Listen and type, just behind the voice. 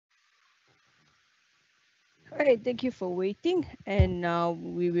Right, thank you for waiting. And now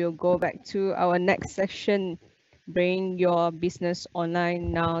we will go back to our next section. Bring your business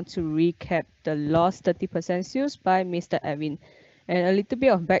online now to recap the lost 30% sales by Mr. Edwin. And a little bit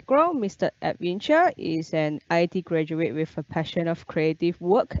of background, Mr. Edwin Chia is an IT graduate with a passion of creative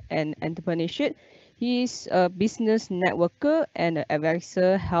work and entrepreneurship. He is a business networker and an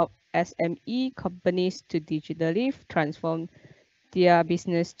advisor help SME companies to digitally transform their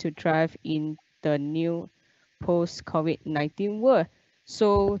business to thrive in the new post COVID-19 world.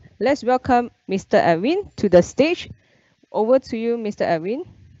 So let's welcome Mr. Edwin to the stage. Over to you, Mr. Edwin.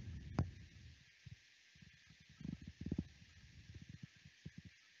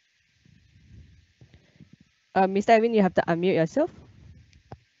 Mr. Edwin, you have to unmute yourself.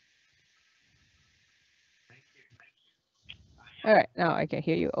 All right, now I can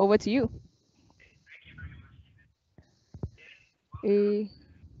hear you. Over to you. Uh,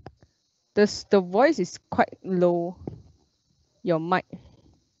 the voice is quite low. Your mic,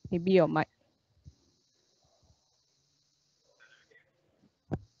 maybe your mic.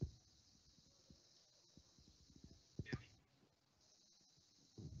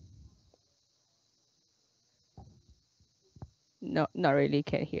 No, not really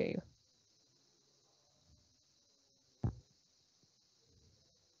can hear you.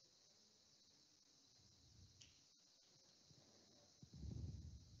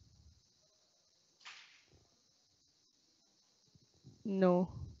 No,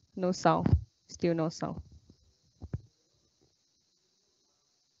 no sound. Still no sound.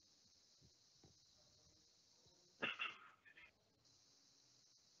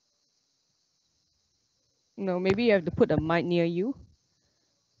 No, maybe you have to put the mic near you.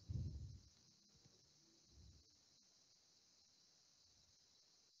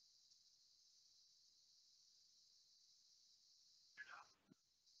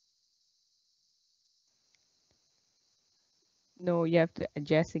 No, you have to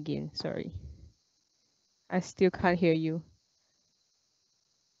adjust again. Sorry. I still can't hear you.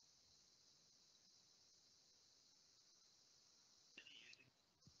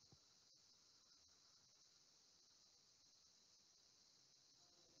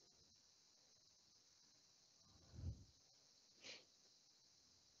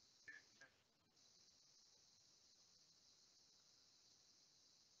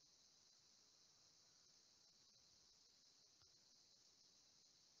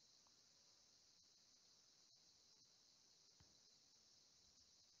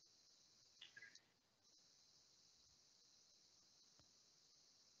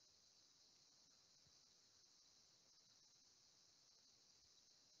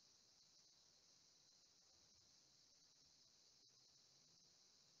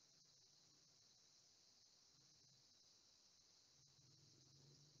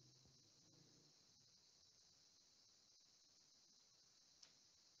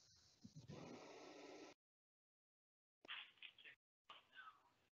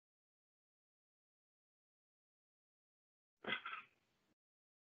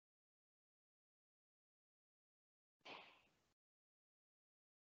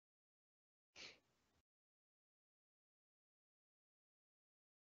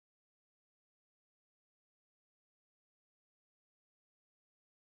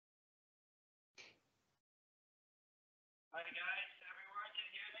 Hi guys, everyone can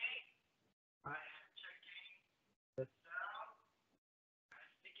hear me? I am checking the sound.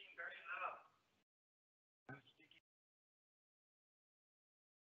 I'm speaking very loud. I'm speaking.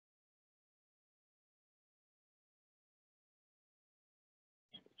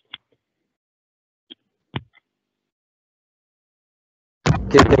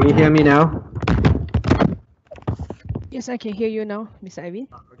 Okay, can you hear me now? Yes, I can hear you now, Mr. Ivy.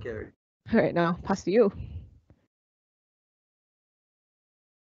 Okay. All right, now pass to you.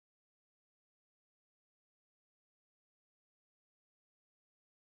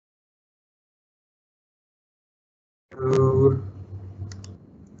 Ooh.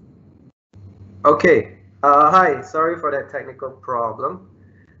 Okay. Hi. Sorry for that technical problem.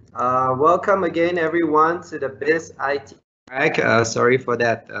 Welcome again, everyone, to the BizIT track. Sorry for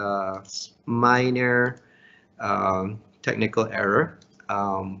that minor technical error.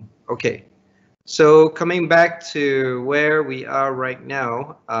 Okay. So coming back to where we are right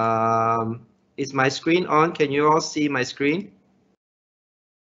now, is my screen on? Can you all see my screen?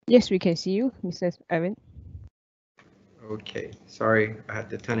 Yes, we can see you, Mr. Evan. Okay, sorry, I had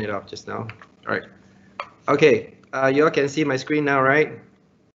to turn it off just now. All right. Okay, you all can see my screen now, right?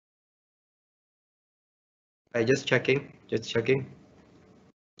 I just checking, just checking.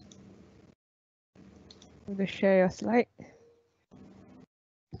 To share your slide.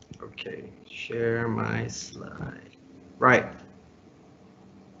 Okay, share my slide. Right.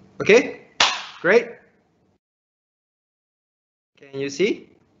 Okay, great. Can you see?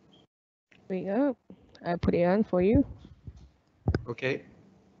 Wait up. I put it on for you. Okay.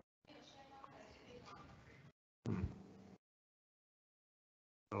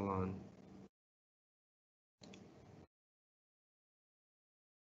 Hold on.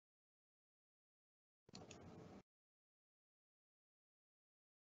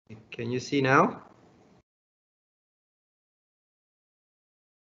 Can you see now?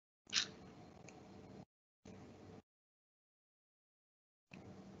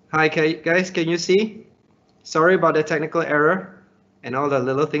 Hi, guys, can you see? Sorry about the technical error and all the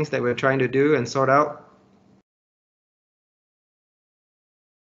little things that we're trying to do and sort out.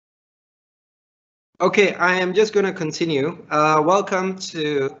 Okay, I am just going to continue. Welcome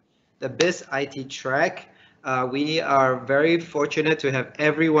to the BizIT track. We are very fortunate to have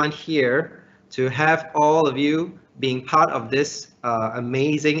everyone here, to have all of you being part of this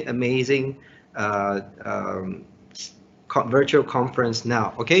amazing virtual conference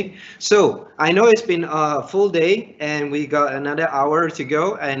now. Okay, so I know it's been a full day and we got another hour to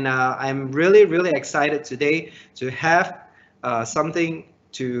go, and I'm really excited today to have something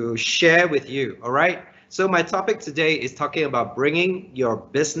to share with you. All right, so my topic today is talking about bringing your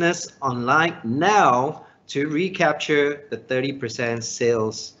business online now to recapture the 30%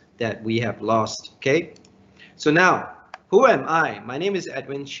 sales that we have lost. Okay, so now, who am I? My name is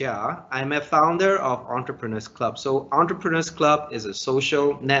Edwin Chia. I'm a founder of Entrepreneurs Club. So Entrepreneurs Club is a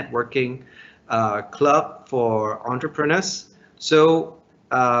social networking club for entrepreneurs. So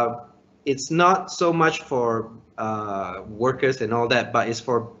it's not so much for workers and all that, but it's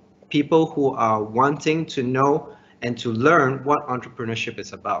for people who are wanting to know and to learn what entrepreneurship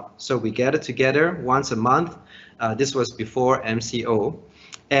is about. So we gather together once a month. This was before MCO.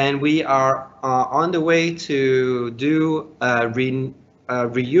 And we are on the way to do a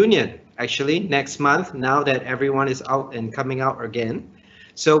reunion actually next month, now that everyone is out and coming out again.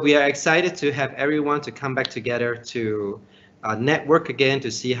 So we are excited to have everyone to come back together to network again,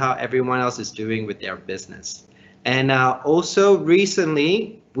 to see how everyone else is doing with their business. And also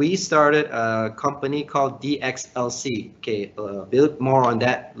recently, we started a company called DXLC. Okay, a bit more on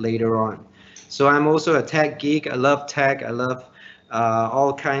that later on. So I'm also a tech geek. I love tech. I love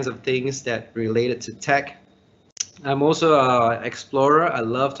all kinds of things that related to tech. I'm also an explorer. I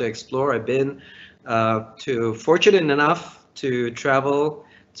love to explore. I've been fortunate enough to travel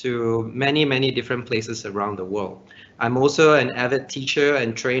to many different places around the world. I'm also an avid teacher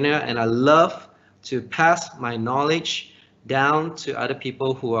and trainer, and I love to pass my knowledge down to other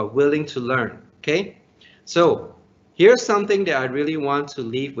people who are willing to learn. Okay, so here's something that I really want to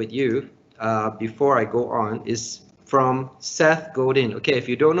leave with you before I go on, is from Seth Godin. Okay, if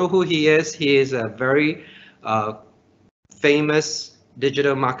you don't know who he is a very uh, famous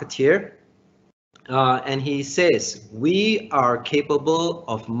digital marketeer. And he says, we are capable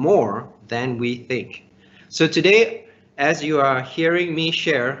of more than we think. So today, as you are hearing me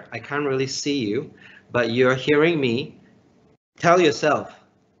share, I can't really see you, but you're hearing me, tell yourself,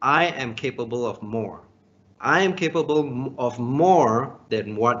 I am capable of more. I am capable of more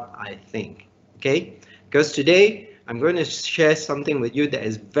than what I think. Okay? Because today I'm going to share something with you that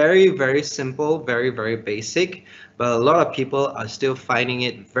is very simple, very basic, but a lot of people are still finding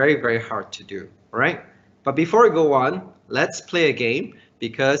it very hard to do. All right? But before we go on, let's play a game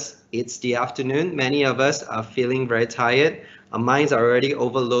because it's the afternoon. Many of us are feeling very tired. Our minds are already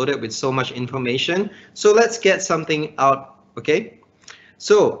overloaded with so much information. So let's get something out, okay?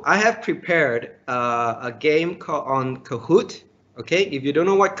 So I have prepared a game called on Kahoot. Okay, if you don't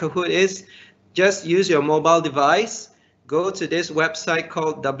know what Kahoot is, just use your mobile device. Go to this website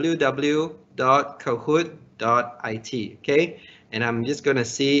called www.kahoot.it. Okay, and I'm just gonna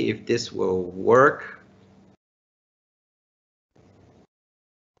see if this will work.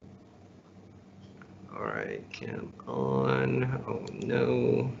 All right, cam on. Oh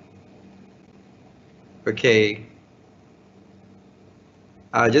no. Okay,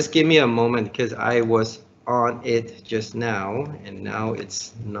 just give me a moment because I was on it just now and now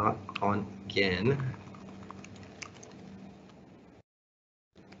it's not on again.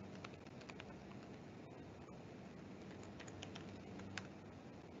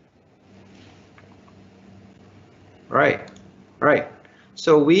 Right.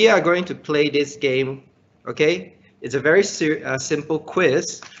 So we are going to play this game, okay? It's a very simple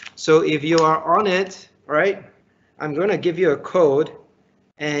quiz. So if you are on it, right, I'm going to give you a code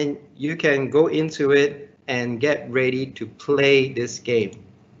and you can go into it and get ready to play this game.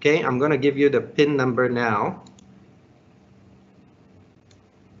 Okay, I'm going to give you the pin number now.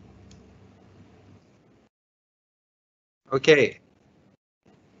 Okay.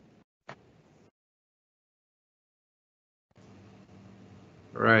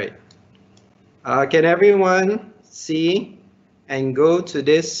 Right. Can everyone see and go to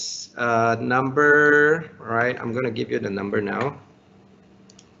this number? All right, I'm going to give you the number now.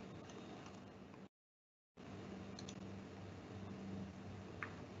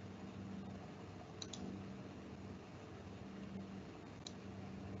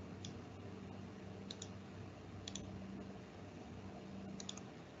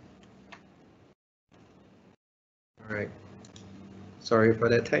 All right. Sorry for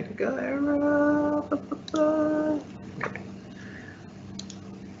that technical error. Okay.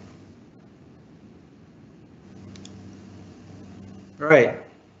 All right.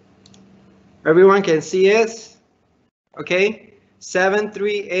 Everyone can see it? Okay.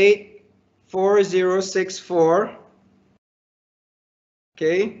 7384064.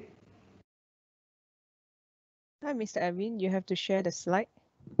 Okay. Hi, Mr. Edwin. You have to share the slide.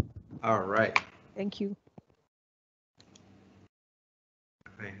 All right. Thank you.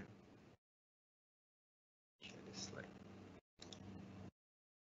 Share this slide.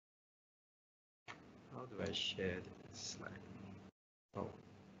 How do I share this slide? Oh,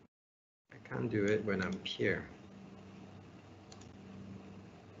 I can't do it when I'm here.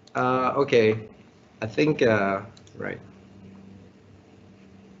 Okay. I think, right.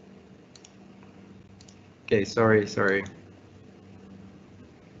 Okay, sorry. I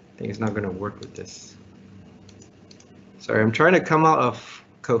think it's not going to work with this. Sorry, I'm trying to come out of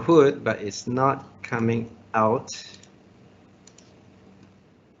Kahoot, but it's not coming out.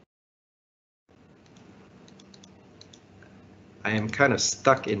 I am kind of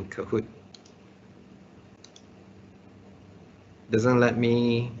stuck in Kahoot. Doesn't let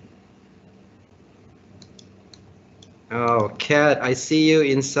me. Oh, Cat, I see you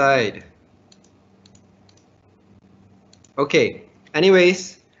inside. Okay,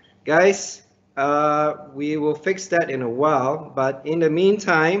 anyways, guys, we will fix that in a while, but in the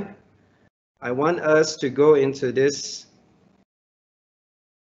meantime, I want us to go into this.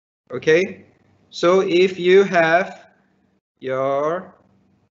 Okay, so if you have your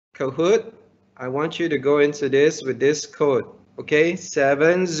Kahoot, I want you to go into this with this code. Okay,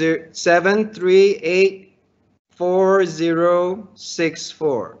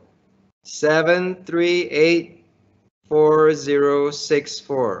 7384064.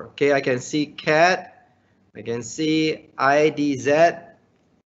 7384064. Okay, I can see cat. I can see IDZ.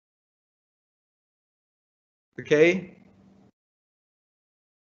 Okay.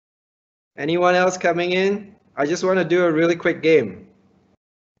 Anyone else coming in? I just want to do a really quick game.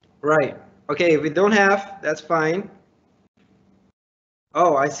 Right. Okay, if we don't have, that's fine.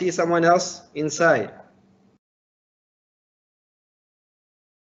 Oh, I see someone else inside.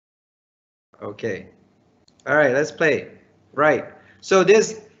 Okay. All right, let's play. Right. So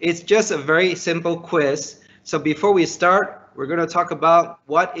this is just a very simple quiz. So before we start, we're going to talk about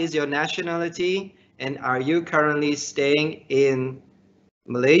what is your nationality and are you currently staying in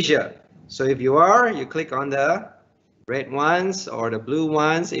Malaysia? So if you are, you click on the red ones or the blue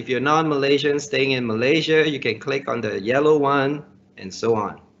ones. If you're non-Malaysian staying in Malaysia, you can click on the yellow one and so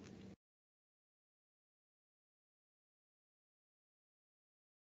on.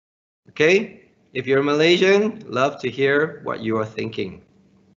 Okay? If you're Malaysian, love to hear what you are thinking.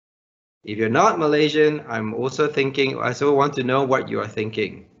 If you're not Malaysian, I also want to know what you are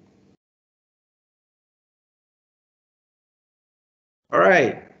thinking. All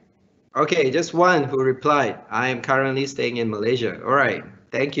right. Okay, just one who replied, I am currently staying in Malaysia. All right,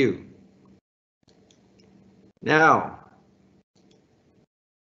 thank you. Now,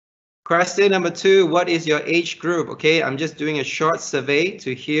 question number 2, what is your age group? Okay, I'm just doing a short survey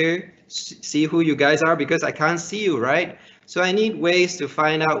to see who you guys are because I can't see you, right? So I need ways to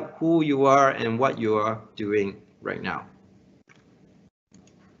find out who you are and what you are doing right now.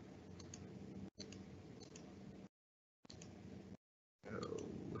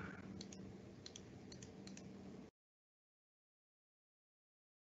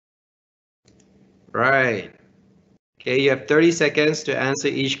 Right. Okay, you have 30 seconds to answer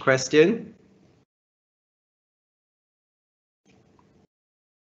each question.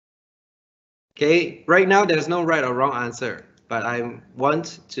 Okay, right now there's no right or wrong answer, but I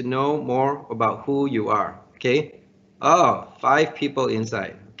want to know more about who you are. Okay. Oh, 5 people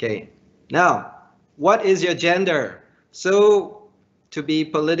inside. Okay. Now, what is your gender? So, to be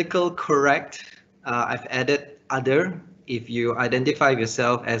political correct, I've added other if you identify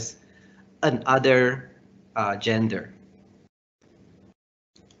yourself as an other gender.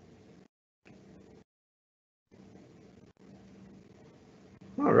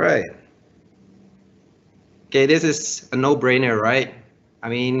 All right. Okay, this is a no-brainer, right? I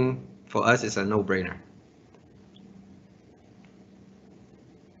mean, for us, it's a no-brainer.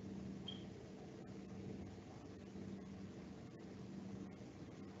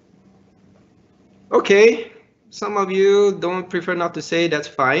 Okay, some of you don't prefer not to say, that's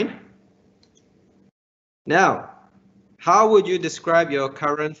fine. Now, how would you describe your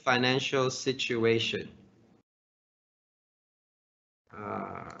current financial situation?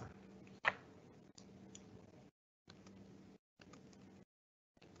 Uh,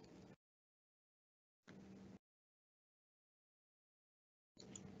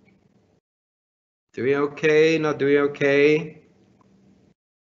 doing okay, not doing okay?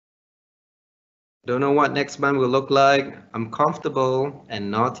 Don't know what next month will look like. I'm comfortable and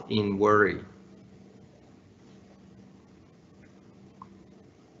not in worry.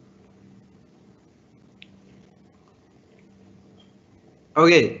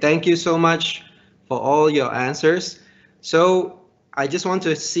 Okay, thank you so much for all your answers. So I just want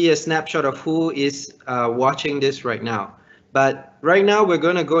to see a snapshot of who is watching this right now. But right now we're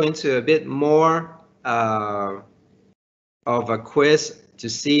going to go into a bit more of a quiz to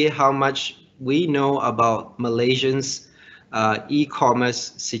see how much we know about Malaysians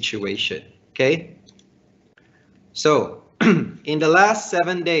e-commerce situation. Okay, so in the last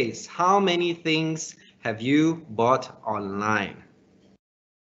 7 days, how many things have you bought online?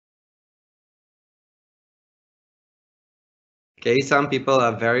 Okay, some people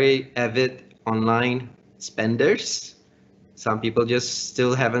are very avid online spenders. Some people just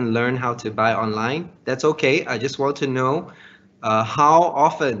still haven't learned how to buy online. That's okay. I just want to know how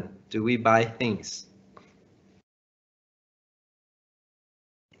often do we buy things?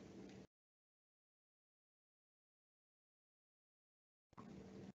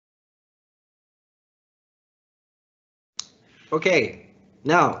 Okay,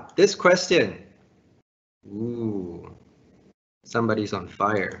 now this question. Ooh, somebody's on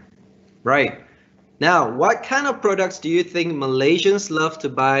fire. Right. Now, what kind of products do you think Malaysians love to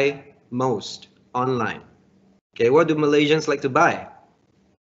buy most online? Okay, what do Malaysians like to buy?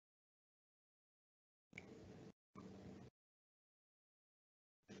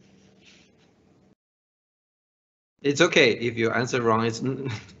 It's okay if you answer wrong.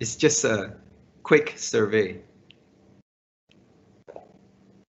 It's just a quick survey.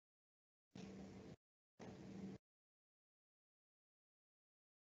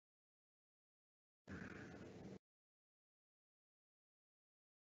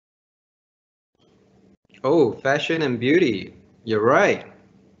 Oh, fashion and beauty. You're right.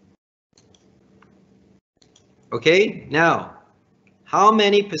 Okay, now, how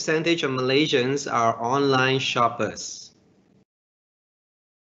many percentage of Malaysians are online shoppers?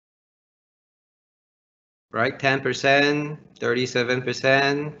 Right, 10%,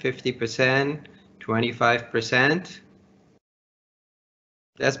 37%, 50%, 25%.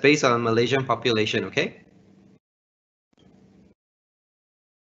 That's based on Malaysian population, okay?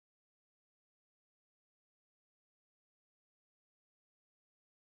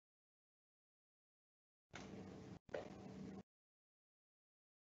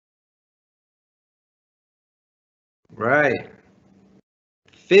 Right.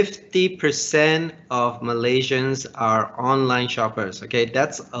 50% of Malaysians are online shoppers. Okay,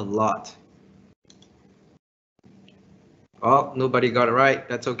 that's a lot. Oh, nobody got it right.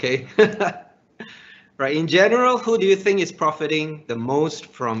 That's okay. Right. In general, who do you think is profiting the most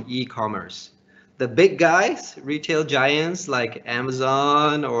from e-commerce? The big guys, retail giants like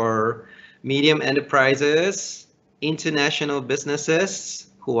Amazon or medium enterprises, international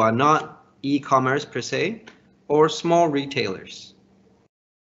businesses who are not e-commerce per se, or small retailers?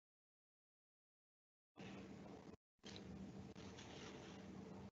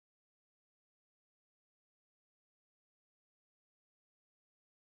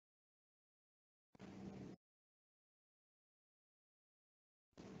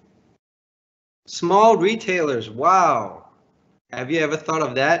 Small retailers, wow. Have you ever thought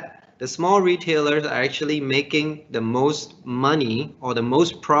of that? The small retailers are actually making the most money or the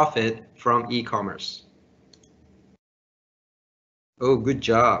most profit from e-commerce. Oh, good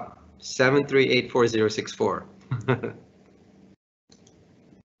job. 7384064.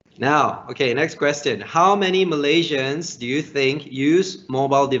 Now, okay, next question. How many Malaysians do you think use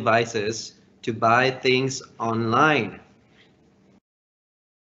mobile devices to buy things online?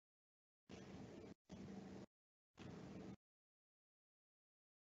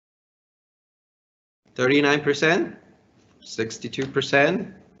 39%,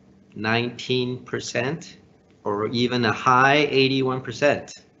 62%, 19%, or even a high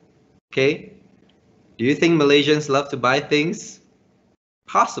 81%. Okay, do you think Malaysians love to buy things?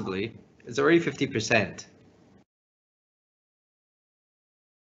 Possibly. It's already 50%.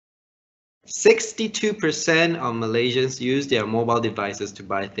 62% of Malaysians use their mobile devices to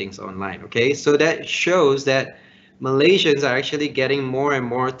buy things online. Okay, so that shows that Malaysians are actually getting more and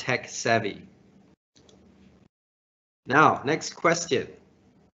more tech savvy. Now, next question.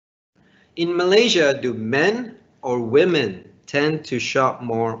 In Malaysia, do men or women tend to shop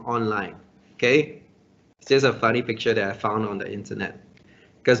more online? Okay, this is a funny picture that I found on the internet.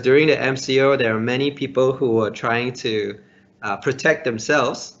 Because during the MCO, there are many people who were trying to protect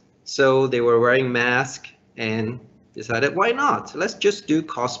themselves. So they were wearing masks and decided, why not? Let's just do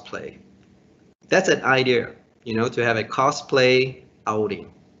cosplay. That's an idea, you know, to have a cosplay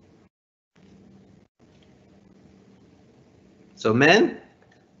outing. So men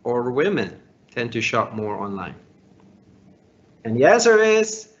or women tend to shop more online? And the answer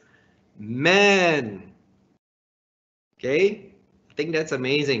is men. Okay, I think that's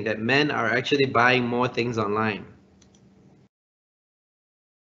amazing that men are actually buying more things online.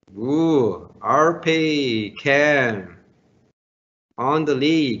 Ooh, RP, Cam, on the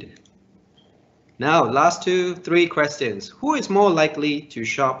lead. Now, last three questions. Who is more likely to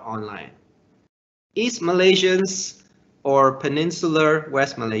shop online? East Malaysians or Peninsular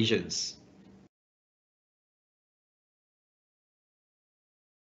West Malaysians?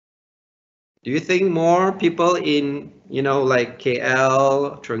 Do you think more people in, you know, like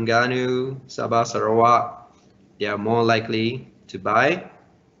KL, Terengganu, Sabah, Sarawak, they are more likely to buy?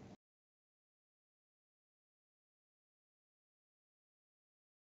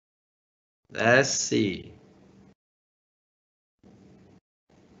 Let's see.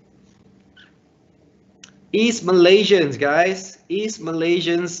 East Malaysians, guys. East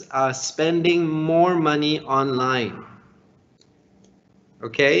Malaysians are spending more money online.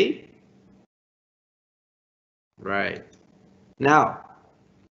 Okay? Right. Now,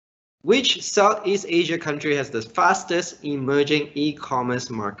 which Southeast Asia country has the fastest emerging e-commerce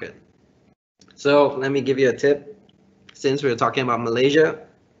market? So let me give you a tip. Since we're talking about Malaysia,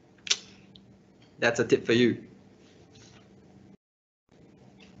 that's a tip for you.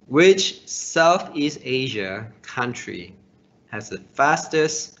 Which Southeast Asia country has the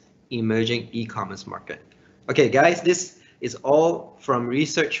fastest emerging e-commerce market? Okay, guys, this is all from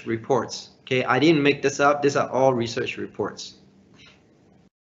research reports. Okay, I didn't make this up. These are all research reports.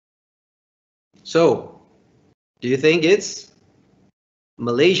 So, do you think it's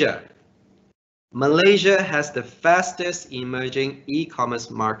Malaysia? Malaysia has the fastest emerging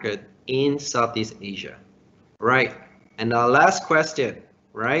e-commerce market in Southeast Asia. Right. And our last question,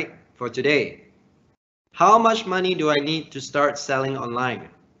 right, for today. How much money do I need to start selling online?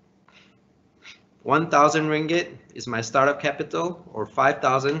 1,000 ringgit is my startup capital, or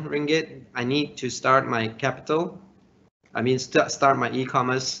 5,000 ringgit I need to start my capital. I mean, start my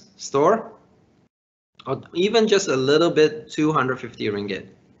e-commerce store, or even just a little bit, 250 ringgit.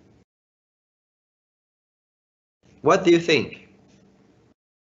 What do you think?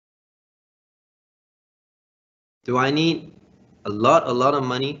 Do I need a lot of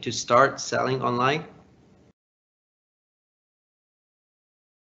money to start selling online?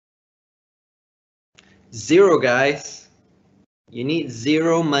 Zero, guys. You need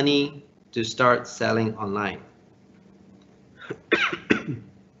zero money to start selling online.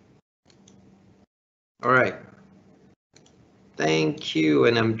 All right. Thank you.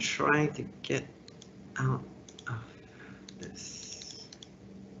 And I'm trying to get out of this.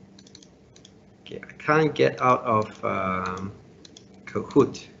 Okay, I can't get out of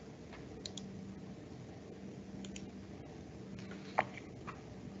Kahoot.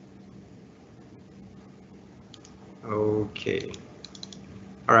 Okay.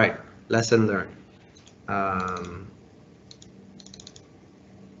 All right. Lesson learned.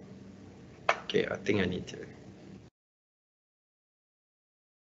 Okay, I think I need to.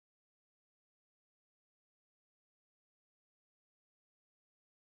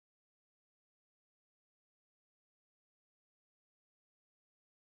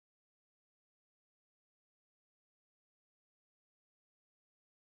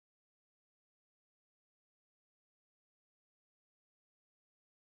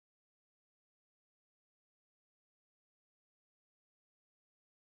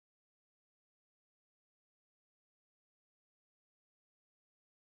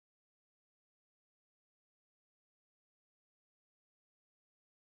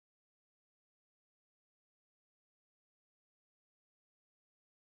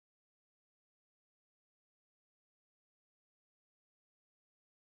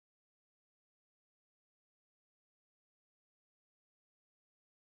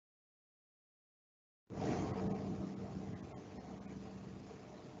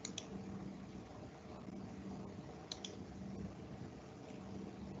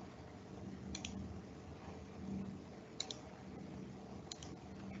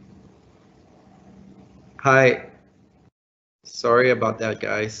 Hi, sorry about that,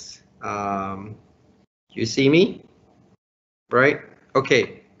 guys. You see me, right?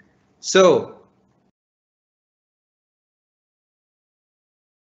 Okay, so,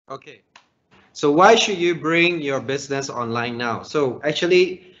 okay. So why should you bring your business online now? So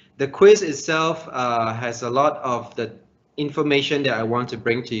actually, the quiz itself has a lot of the information that I want to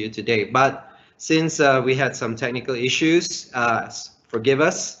bring to you today. But since we had some technical issues, forgive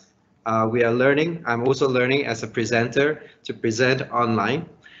us. We are learning. I'm also learning as a presenter to present online.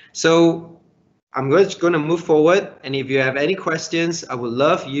 So I'm just going to move forward. And if you have any questions, I would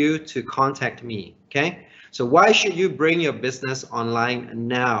love you to contact me. Okay. So why should you bring your business online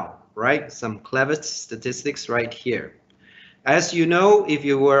now? Right? Some clever statistics right here. As you know, if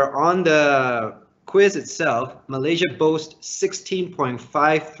you were on the quiz itself, Malaysia boasts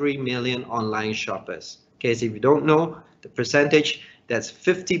 16.53 million online shoppers. Okay, so if you don't know the percentage, that's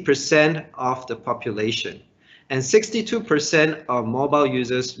 50% of the population. And 62% of mobile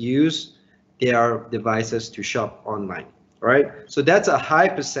users use their devices to shop online, right? So that's a high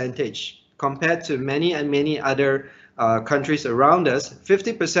percentage compared to many and many other countries around us.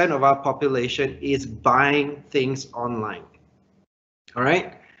 50% of our population is buying things online. All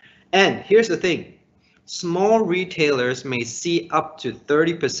right. And here's the thing. Small retailers may see up to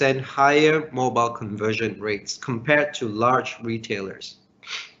 30% higher mobile conversion rates compared to large retailers.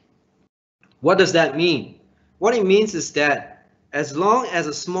 What does that mean? What it means is that as long as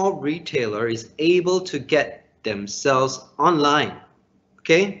a small retailer is able to get themselves online,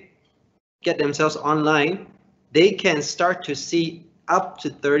 okay, get themselves online, they can start to see up to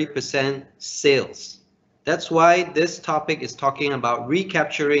 30% sales. That's why this topic is talking about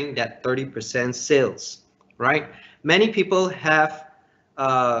recapturing that 30% sales, right? Many people have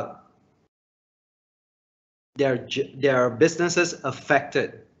uh, their businesses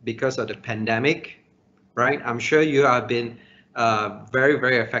affected because of the pandemic, right? I'm sure you have been very,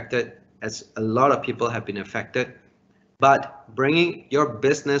 very affected, as a lot of people have been affected. But bringing your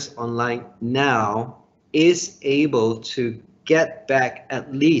business online now is able to get back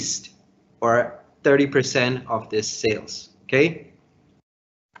at least or 30% of this sales, okay?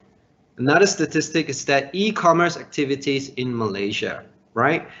 Another statistic is that e-commerce activities in Malaysia,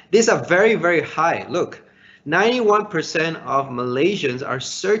 right? These are very, very high. Look, 91% of Malaysians are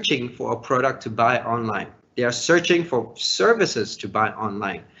searching for a product to buy online. They are searching for services to buy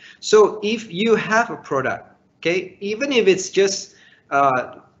online. So if you have a product, okay, even if it's just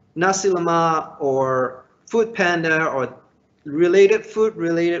nasi lemak or food panda or food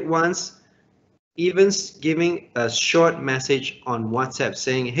related ones, even giving a short message on WhatsApp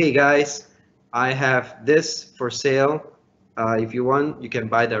saying, hey guys, I have this for sale. If you want, you can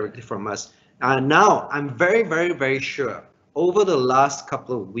buy directly from us. Now, I'm very, very, very sure over the last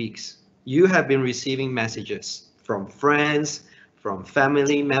couple of weeks, you have been receiving messages from friends, from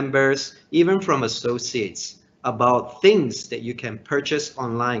family members, even from associates about things that you can purchase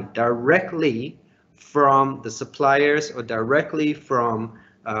online directly from the suppliers or directly from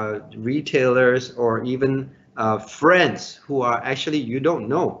retailers or even friends who are actually you don't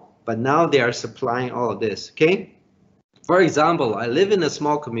know, but now they are supplying all of this, okay? For example, I live in a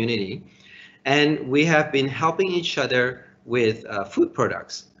small community and we have been helping each other with food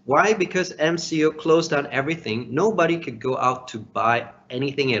products. Why? Because MCO closed down everything. Nobody could go out to buy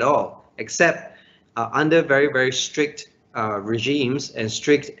anything at all, except under very, very strict regimes and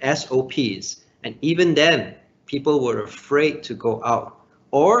strict SOPs. And even then, people were afraid to go out,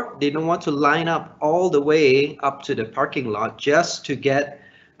 or they don't want to line up all the way up to the parking lot just to get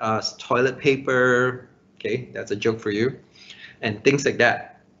toilet paper. Okay, that's a joke for you, and things like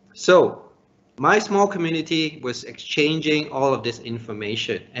that. So my small community was exchanging all of this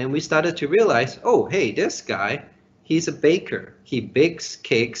information, and we started to realize, oh, hey, this guy, he's a baker. He bakes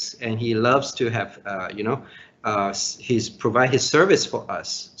cakes, and he loves to have, he's provide his service for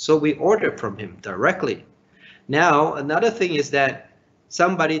us. So we ordered from him directly. Now, another thing is that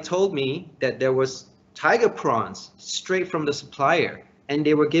somebody told me that there was tiger prawns straight from the supplier, and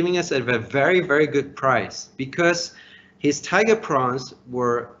they were giving us a very, very good price because his tiger prawns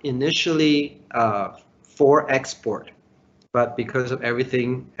were initially for export, but because of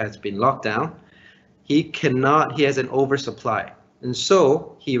everything has been locked down, he has an oversupply. And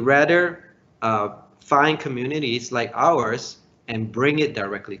so he rather find communities like ours and bring it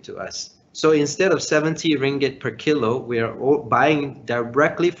directly to us. So instead of 70 ringgit per kilo, we are buying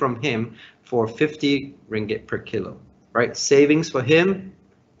directly from him for 50 ringgit per kilo, right? Savings for him,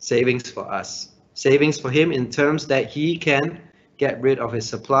 savings for us. Savings for him in terms that he can get rid of his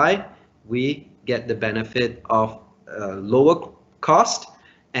supply. We get the benefit of lower cost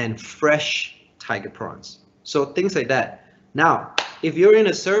and fresh tiger prawns. So things like that. Now, if you're in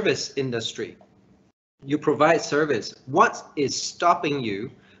a service industry, you provide service, what is stopping you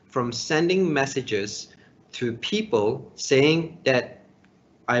from sending messages to people saying that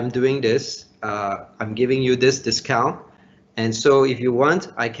I'm doing this, I'm giving you this discount, and so if you want,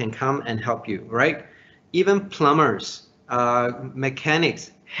 I can come and help you, right? Even plumbers,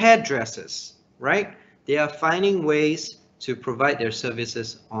 mechanics, hairdressers, right? They are finding ways to provide their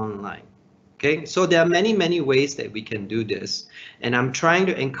services online. Okay, so there are many, many ways that we can do this. And I'm trying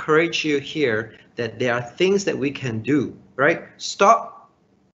to encourage you here that there are things that we can do, right? Stop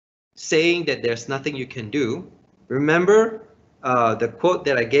saying that there's nothing you can do. Remember the quote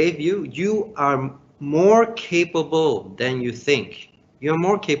that I gave you, you are more capable than you think. You're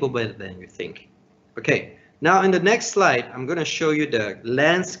more capable than you think. Okay, now in the next slide, I'm going to show you the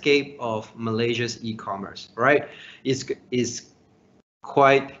landscape of Malaysia's e-commerce, right? It's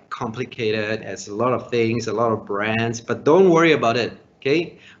quite complicated, has a lot of things, a lot of brands, but don't worry about it,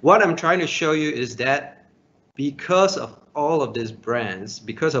 okay? What I'm trying to show you is that because of all of these brands,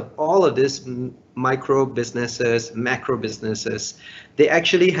 because of all of these micro businesses, macro businesses, they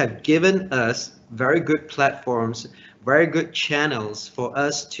actually have given us very good platforms, very good channels for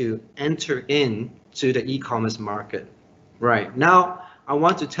us to enter into the e-commerce market. Right now, I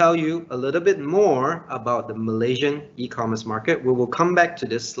want to tell you a little bit more about the Malaysian e-commerce market. We will come back to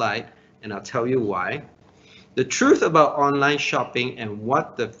this slide and I'll tell you why. The truth about online shopping and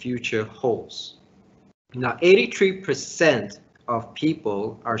what the future holds. Now, 83% of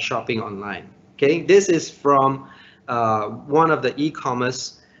people are shopping online. Okay, this is from one of the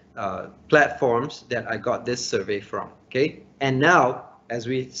e-commerce platforms that I got this survey from. Okay, and now, as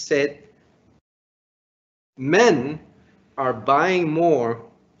we said, men are buying more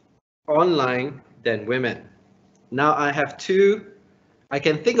online than women. Now I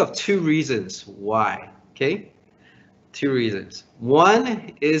can think of two reasons why, okay? Two reasons.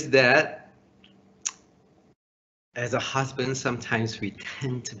 One is that as a husband, sometimes we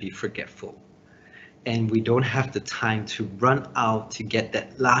tend to be forgetful and we don't have the time to run out to get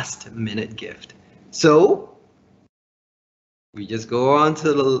that last minute gift. So we just go on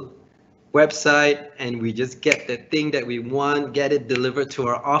to the website and we just get the thing that we want, get it delivered to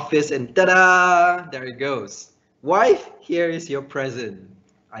our office, and ta-da, there it goes. Wife, here is your present.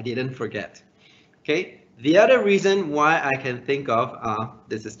 I didn't forget. Okay, the other reason why I can think of,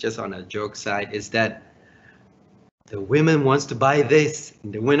 this is just on a joke side, is that the women wants to buy this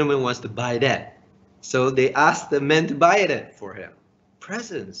and the women wants to buy that. So they ask the men to buy it for him.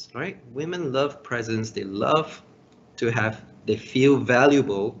 Presents, right? Women love presents. They love to have, they feel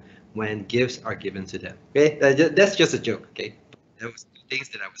valuable when gifts are given to them. Okay, that's just a joke. Okay, that was two things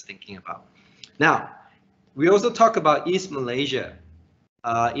that I was thinking about. Now, we also talk about East Malaysia.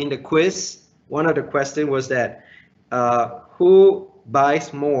 In the quiz, one of the questions was that who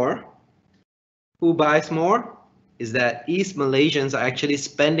buys more? Who buys more? Is that East Malaysians are actually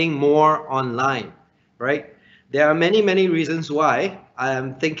spending more online, right? There are many, many reasons why.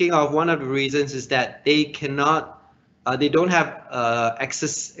 I'm thinking of one of the reasons is that they cannot they don't have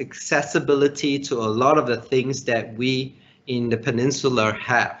accessibility to a lot of the things that we in the peninsula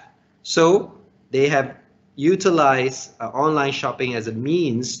have. So they have utilized online shopping as a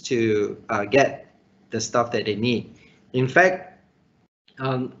means to get the stuff that they need. In fact,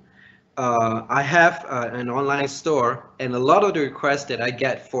 I have an online store, and a lot of the requests that I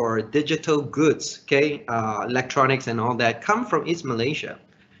get for digital goods, okay, electronics and all that, come from East Malaysia,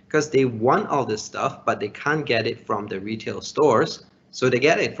 because they want all this stuff, but they can't get it from the retail stores, so they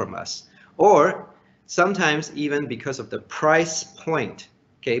get it from us. Or sometimes even because of the price point,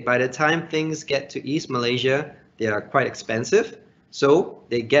 okay, by the time things get to East Malaysia, they are quite expensive, so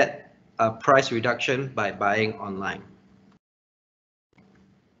they get a price reduction by buying online.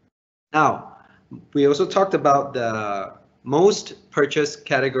 Now, we also talked about the most purchased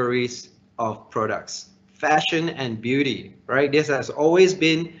categories of products. Fashion and beauty, right? This has always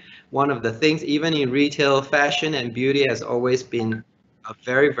been one of the things, even in retail, fashion and beauty has always been a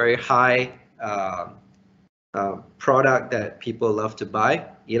very, very high product that people love to buy.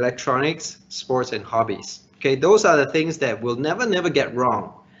 Electronics, sports, and hobbies. Okay, those are the things that will never get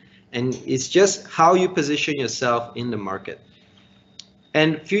wrong. And it's just how you position yourself in the market.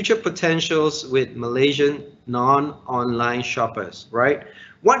 And future potentials with Malaysian non-online shoppers, right?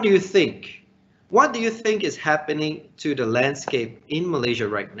 What do you think? What do you think is happening to the landscape in Malaysia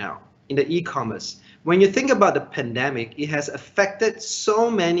right now, in the e-commerce? When you think about the pandemic, it has affected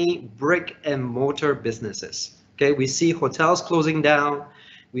so many brick and mortar businesses. Okay, we see hotels closing down.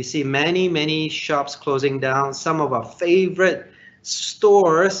 We see many shops closing down. Some of our favorite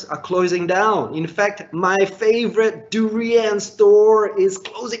Stores are closing down. In fact, my favorite durian store is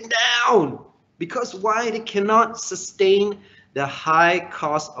closing down. Because why? They cannot sustain the high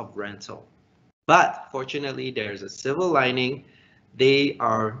cost of rental. But fortunately, there's a silver lining. They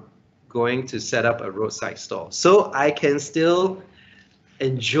are going to set up a roadside stall. So I can still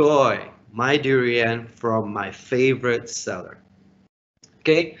enjoy my durian from my favorite seller.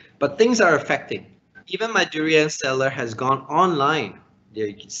 Okay, but things are affecting. Even my durian seller has gone online.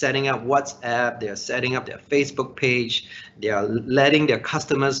 They're setting up WhatsApp, they're setting up their Facebook page, they are letting their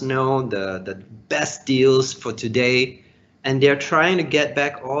customers know the best deals for today, and they're trying to get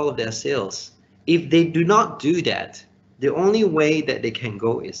back all of their sales. If they do not do that, the only way that they can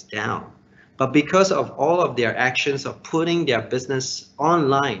go is down. But because of all of their actions of putting their business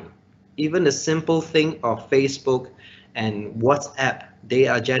online, even the simple thing of Facebook and WhatsApp, they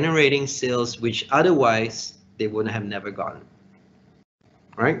are generating sales which otherwise they would have never gotten.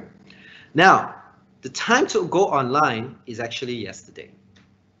 Right? Now, the time to go online is actually yesterday.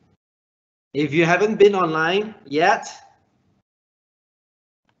 If you haven't been online yet,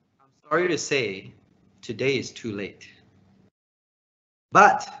 I'm sorry to say, today is too late.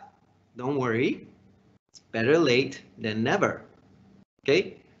 But don't worry, it's better late than never.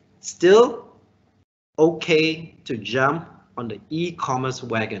 Okay? Still okay to jump on the e-commerce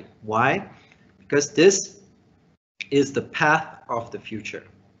wagon. Why? Because this is the path of the future.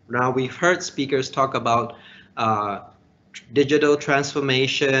 Now, we've heard speakers talk about digital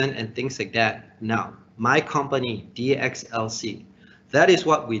transformation and things like that. Now, my company, DXLC, that is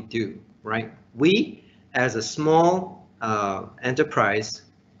what we do, right? We, as a small enterprise,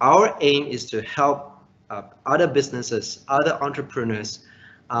 our aim is to help other businesses, other entrepreneurs,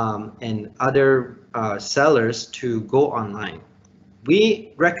 and other sellers to go online.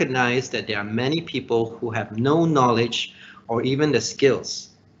 We recognize that there are many people who have no knowledge or even the skills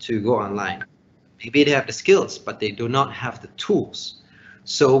to go online. Maybe they have the skills, but they do not have the tools.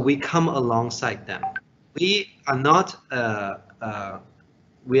 So we come alongside them. We are not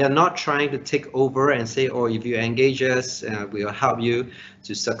trying to take over and say, oh, if you engage us, we'll help you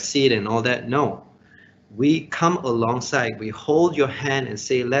to succeed and all that. No, we come alongside, we hold your hand and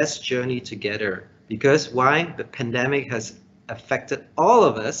say, let's journey together. Because why? The pandemic has affected all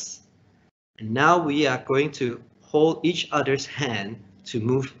of us. And now we are going to hold each other's hand to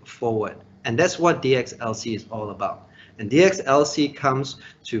move forward. And that's what DXLC is all about. And DXLC comes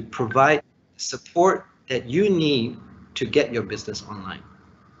to provide support that you need to get your business online.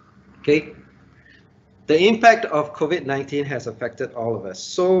 Okay? The impact of COVID-19 has affected all of us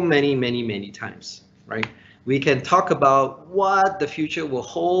so many times, right? We can talk about what the future will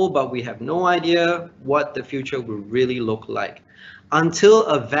hold, but we have no idea what the future will really look like. Until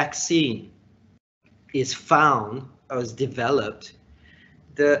a vaccine is found or is developed,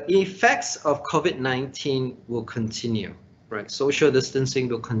 the effects of COVID-19 will continue, right? Social distancing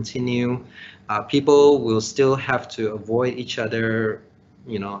will continue. People will still have to avoid each other,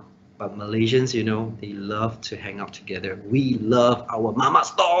 but Malaysians, they love to hang out together. We love our mama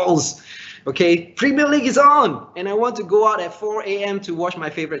stalls. Okay, Premier League is on, and I want to go out at 4 a.m. to watch my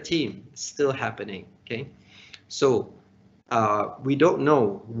favorite team. It's still happening, okay? So we don't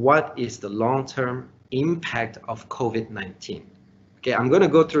know what is the long-term impact of COVID-19. Okay, I'm going to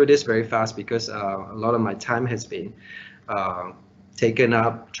go through this very fast because a lot of my time has been taken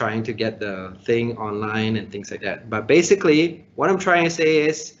up trying to get the thing online and things like that. But basically, what I'm trying to say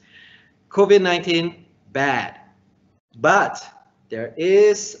is COVID-19, bad. But there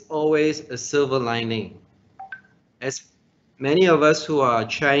is always a silver lining. As many of us who are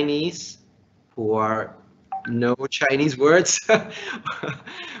Chinese, who are no Chinese words,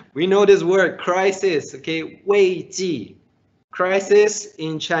 we know this word, crisis, okay, 危机. Crisis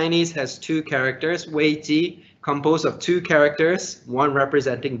in Chinese has two characters, 危机, composed of two characters, one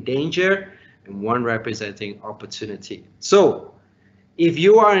representing danger and one representing opportunity. So, if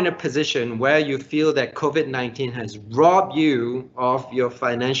you are in a position where you feel that COVID-19 has robbed you of your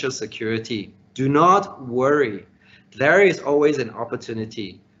financial security, do not worry. There is always an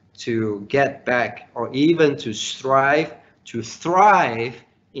opportunity to get back or even to strive, to thrive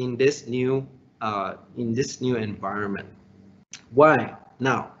in this new environment. Why?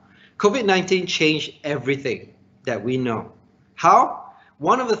 Now, COVID-19 changed everything that we know. How?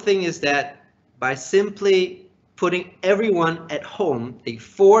 One of the things is that by simply putting everyone at home, they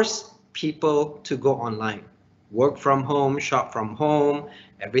force people to go online. Work from home, shop from home,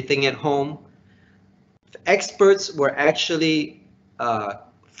 everything at home. Experts were actually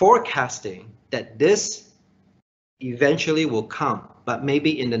forecasting that this eventually will come, but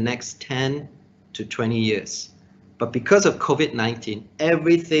maybe in the next 10 to 20 years. But because of COVID-19,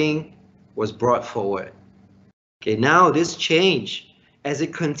 everything was brought forward. Okay, now this change, as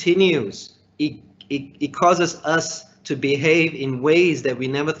it continues, it causes us to behave in ways that we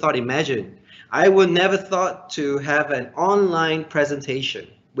never thought imagined. I would never thought to have an online presentation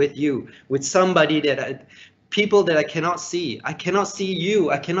with you, with somebody people that I cannot see. I cannot see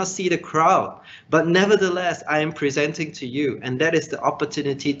you, I cannot see the crowd, but nevertheless, I am presenting to you, and that is the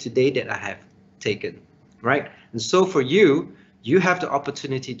opportunity today that I have taken, right? And so for you, you have the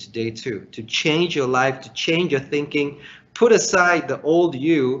opportunity today too, to change your life, to change your thinking, put aside the old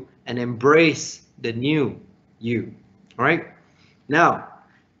you and embrace the new you, all right? Now,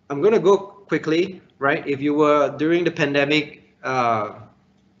 I'm gonna go quickly, right? If you were during the pandemic,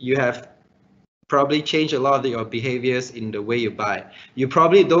 you have probably changed a lot of your behaviors in the way you buy. You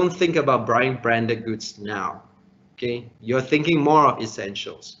probably don't think about buying branded goods now, okay? You're thinking more of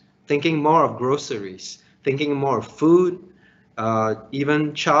essentials, thinking more of groceries, thinking more of food,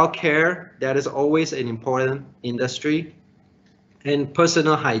 even childcare, that is always an important industry, and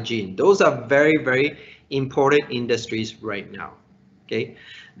personal hygiene. Those are very, very important industries right now. Okay,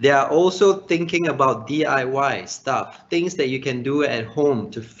 they are also thinking about DIY stuff, things that you can do at home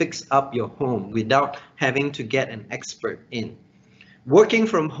to fix up your home without having to get an expert in. Working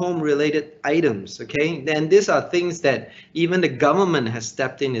from home related items, okay, then these are things that even the government has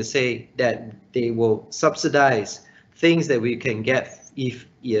stepped in to say that they will subsidize things that we can get if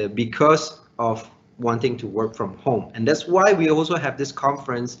because of wanting to work from home. And that's why we also have this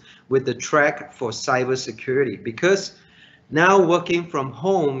conference with the track for cybersecurity, because now working from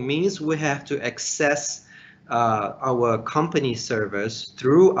home means we have to access our company servers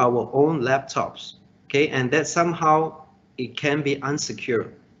through our own laptops, okay, and that somehow it can be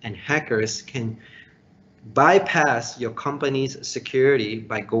unsecure, and hackers can bypass your company's security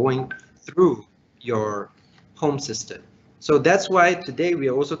by going through your home system. So that's why today we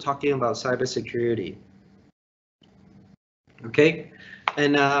are also talking about cybersecurity. Okay,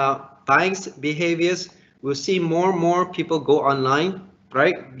 and buying behaviors, we'll see more and more people go online,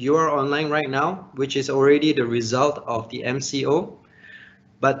 right? You are online right now, which is already the result of the MCO.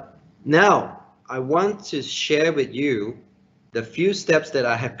 But now I want to share with you the few steps that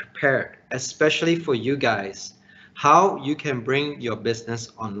I have prepared, especially for you guys, how you can bring your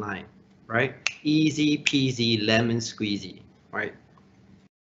business online, right? Easy peasy lemon squeezy, right?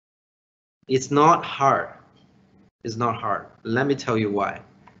 It's not hard. It's not hard. Let me tell you why.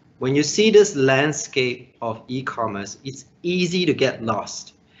 When you see this landscape of e-commerce, it's easy to get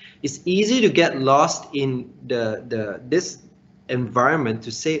lost. It's easy to get lost in this environment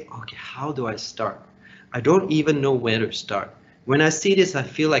to say, okay, how do I start? I don't even know where to start. When I see this, I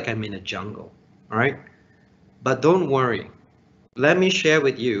feel like I'm in a jungle, all right? But don't worry. Let me share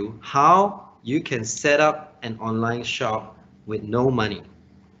with you how you can set up an online shop with no money.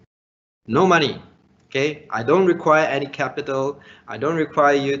 No money, okay? I don't require any capital. I don't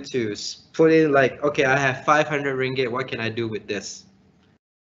require you to put in like, okay, I have 500 ringgit. What can I do with this?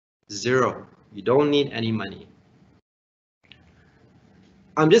 Zero. You don't need any money.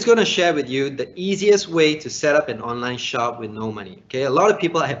 I'm just going to share with you the easiest way to set up an online shop with no money. Okay, a lot of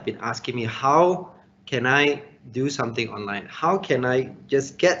people have been asking me, how can I do something online? How can I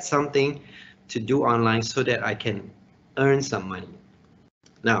just get something to do online so that I can earn some money?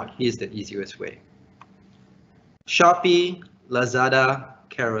 Now, here's the easiest way. Shopee, Lazada,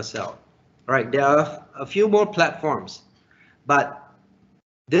 Carousel. All right, there are a few more platforms, but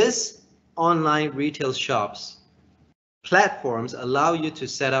this online retail shops platforms allow you to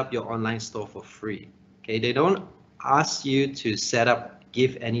set up your online store for free. Okay, they don't ask you to set up,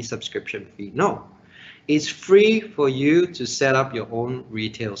 give any subscription fee. No, it's free for you to set up your own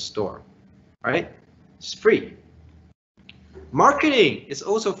retail store. Right? It's free. Marketing is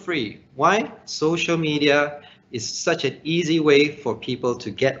also free. Why? Social media is such an easy way for people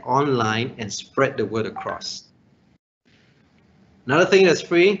to get online and spread the word across. Another thing that's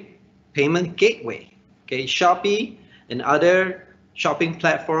free, payment gateway. Okay, Shopee and other shopping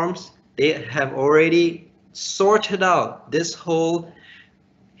platforms, they have already sorted out this whole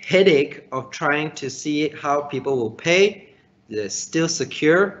headache of trying to see how people will pay. They're still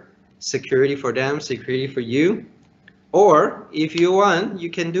secure, security for them, security for you. Or if you want, you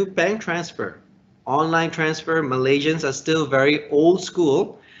can do bank transfer, online transfer. Malaysians are still very old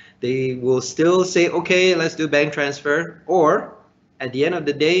school. They will still say, okay, let's do bank transfer. Or at the end of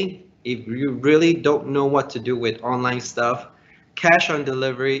the day, if you really don't know what to do with online stuff, cash on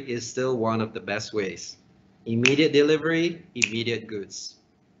delivery is still one of the best ways. Immediate delivery, immediate goods,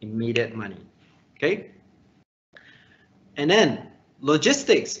 immediate money, okay? And then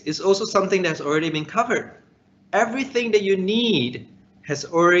logistics is also something that's already been covered. Everything that you need has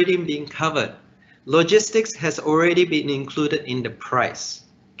already been covered. Logistics has already been included in the price.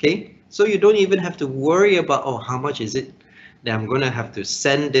 Okay, so you don't even have to worry about, oh, how much is it that I'm going to have to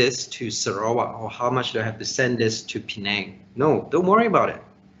send this to Sarawak, or how much do I have to send this to Penang? No, don't worry about it.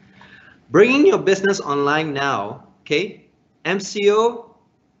 Bringing your business online now, okay? MCO,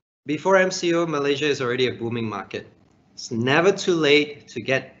 before MCO, Malaysia is already a booming market. It's never too late to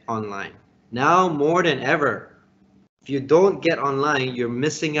get online. Now more than ever, if you don't get online, you're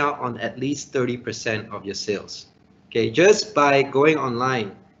missing out on at least 30% of your sales. Okay, just by going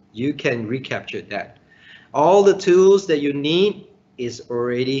online, you can recapture that. All the tools that you need is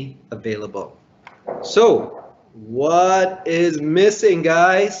already available. So, what is missing,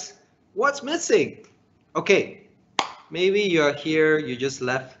 guys? What's missing? Okay, maybe you're here, you just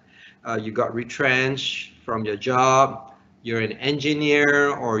left, you got retrenched from your job, you're an engineer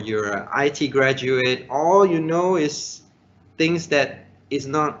or you're an IT graduate. All you know is things that is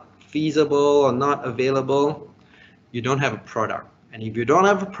not feasible or not available. You don't have a product. And if you don't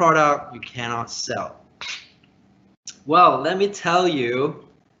have a product, you cannot sell. Well, let me tell you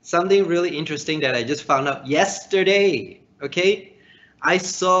something really interesting that I just found out yesterday. Okay, I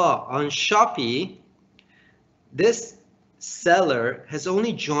saw on Shopee, this seller has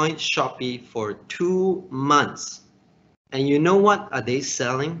only joined Shopee for 2 months. And you know what are they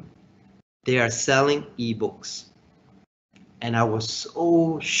selling? They are selling ebooks. And I was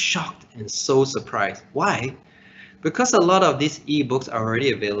so shocked and so surprised. Why? Because a lot of these ebooks are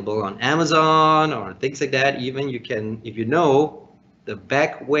already available on Amazon or things like that. Even you can, if you know the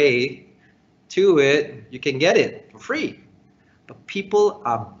back way to it, you can get it for free. But people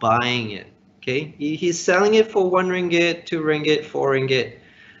are buying it. Okay, he's selling it for 1 ringgit, 2 ringgit, 4 ringgit.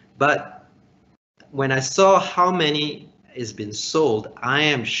 But when I saw how many is been sold, I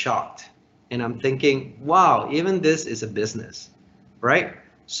am shocked. And I'm thinking, wow, even this is a business, right?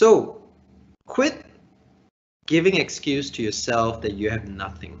 So quit giving excuse to yourself that you have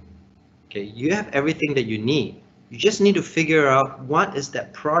nothing. Okay, you have everything that you need. You just need to figure out what is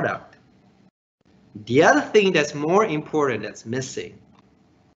that product. The other thing that's more important that's missing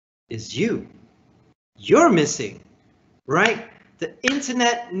is you. You're missing, right? The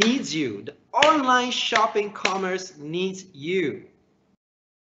internet needs you. The online shopping commerce needs you.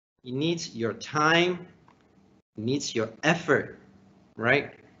 It needs your time, it needs your effort,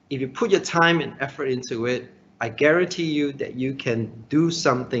 right? If you put your time and effort into it, I guarantee you that you can do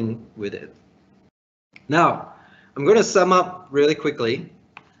something with it. Now, I'm going to sum up really quickly.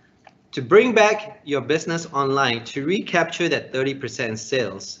 To bring back your business online, to recapture that 30%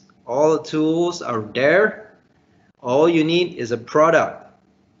 sales, all the tools are there. All you need is a product.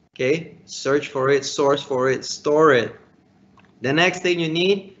 Okay, search for it, source for it, store it. The next thing you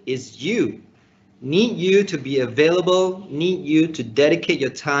need is you. Need you to be available, need you to dedicate your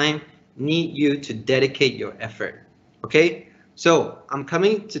time, need you to dedicate your effort. Okay, so I'm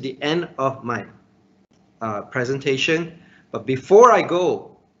coming to the end of my presentation, but before I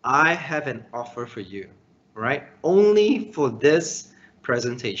go, I have an offer for you, right? Only for this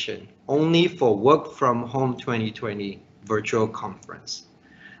presentation, only for Work From Home 2020 virtual conference.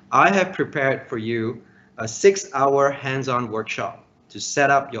 I have prepared for you a 6-hour hands-on workshop to set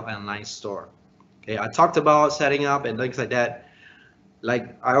up your online store. Okay, I talked about setting up and things like that.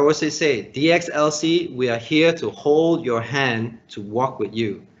 Like I always say, DXLC, we are here to hold your hand to walk with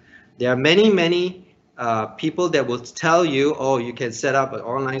you. There are many people that will tell you, oh, you can set up an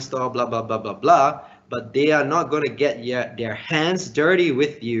online store, blah, blah, blah, blah, blah, but they are not going to get their hands dirty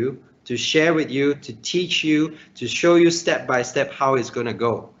with you to share with you, to teach you, to show you step by step how it's going to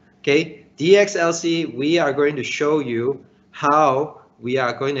go. Okay, DXLC, we are going to show you how we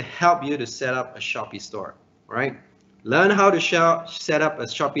are going to help you to set up a Shopee store, right? Learn how to set up a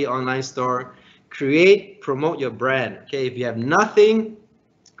Shopee online store, create, promote your brand. Okay, if you have nothing,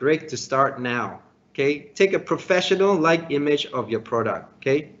 it's great to start now. Okay, take a professional like image of your product.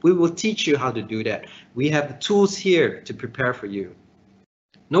 Okay, we will teach you how to do that. We have the tools here to prepare for you.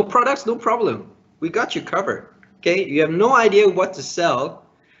 No products, no problem. We got you covered. Okay, you have no idea what to sell.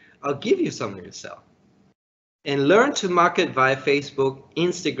 I'll give you something to sell. And learn to market via Facebook,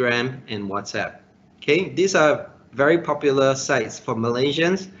 Instagram, and WhatsApp. Okay, these are very popular sites for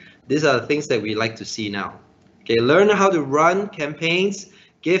Malaysians. These are the things that we like to see now. Okay, learn how to run campaigns,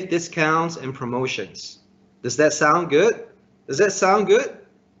 give discounts and promotions. Does that sound good? Does that sound good?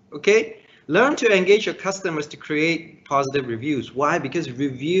 Okay, learn to engage your customers to create positive reviews. Why? Because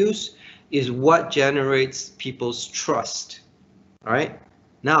reviews is what generates people's trust. All right,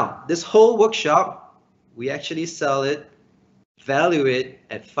 now this whole workshop, we actually sell it, value it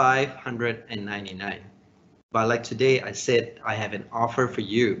at $599. But like today, I said I have an offer for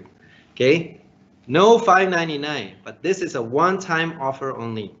you. Okay, no $5.99, but this is a one-time offer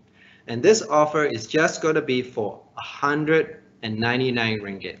only. And this offer is just going to be for 199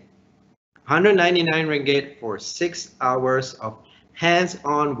 ringgit. 199 ringgit for 6 hours of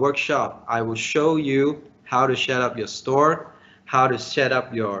hands-on workshop. I will show you how to set up your store, how to set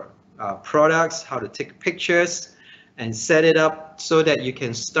up your products, how to take pictures and set it up so that you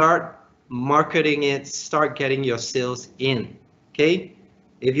can start marketing it, start getting your sales in. Okay,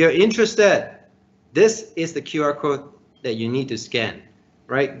 if you're interested, this is the QR code that you need to scan,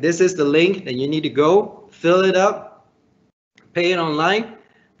 right? This is the link that you need to go fill it up, pay it online,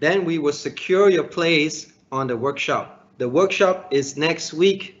 then we will secure your place on the workshop. The workshop is next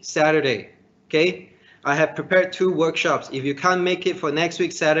week, Saturday, okay? I have prepared 2 workshops. If you can't make it for next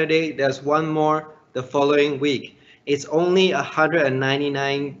week, Saturday, there's one more the following week. It's only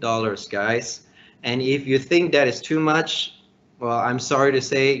 $199, guys. And if you think that is too much, well, I'm sorry to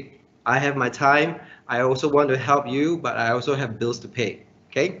say, I have my time. I also want to help you, but I also have bills to pay,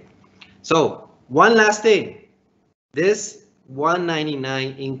 okay? So one last thing, this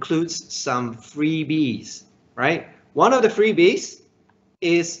 199 includes some freebies, right? One of the freebies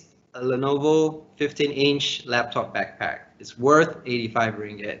is a Lenovo 15-inch laptop backpack. It's worth 85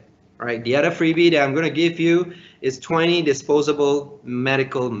 ringgit, right? The other freebie that I'm going to give you is 20 disposable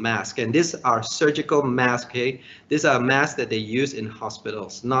medical masks. And these are surgical masks, okay? These are masks that they use in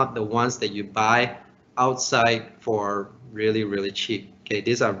hospitals, not the ones that you buy outside for really, really cheap, okay?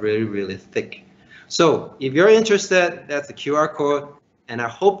 These are really, really thick. So if you're interested, that's the QR code. And I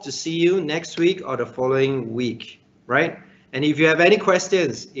hope to see you next week or the following week, right? And if you have any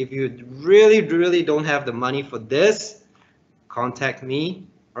questions, if you really, really don't have the money for this, contact me,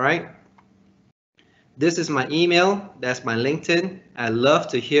 all right? This is my email, that's my LinkedIn. I love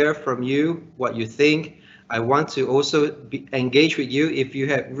to hear from you, what you think. I want to also engage with you. If you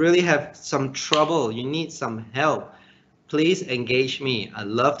really have some trouble, you need some help, please engage me. I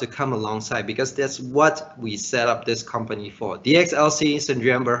love to come alongside because that's what we set up this company for. DXLC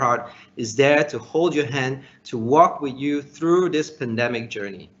Sundrian Berhard is there to hold your hand, to walk with you through this pandemic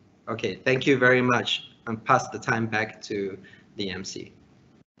journey. Okay, thank you very much. I'm pass the time back to the MC.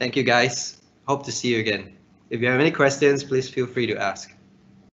 Thank you guys. Hope to see you again. If you have any questions, please feel free to ask.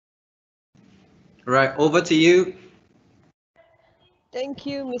 All right, over to you. Thank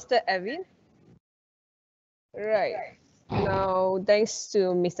you, Mr. Edwin. Right. Now, thanks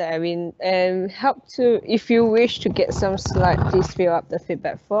to Mr. Edwin, and if you wish to get some slide, please fill up the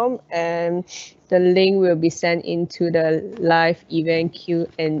feedback form, and the link will be sent into the live event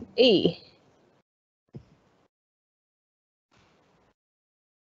Q&A.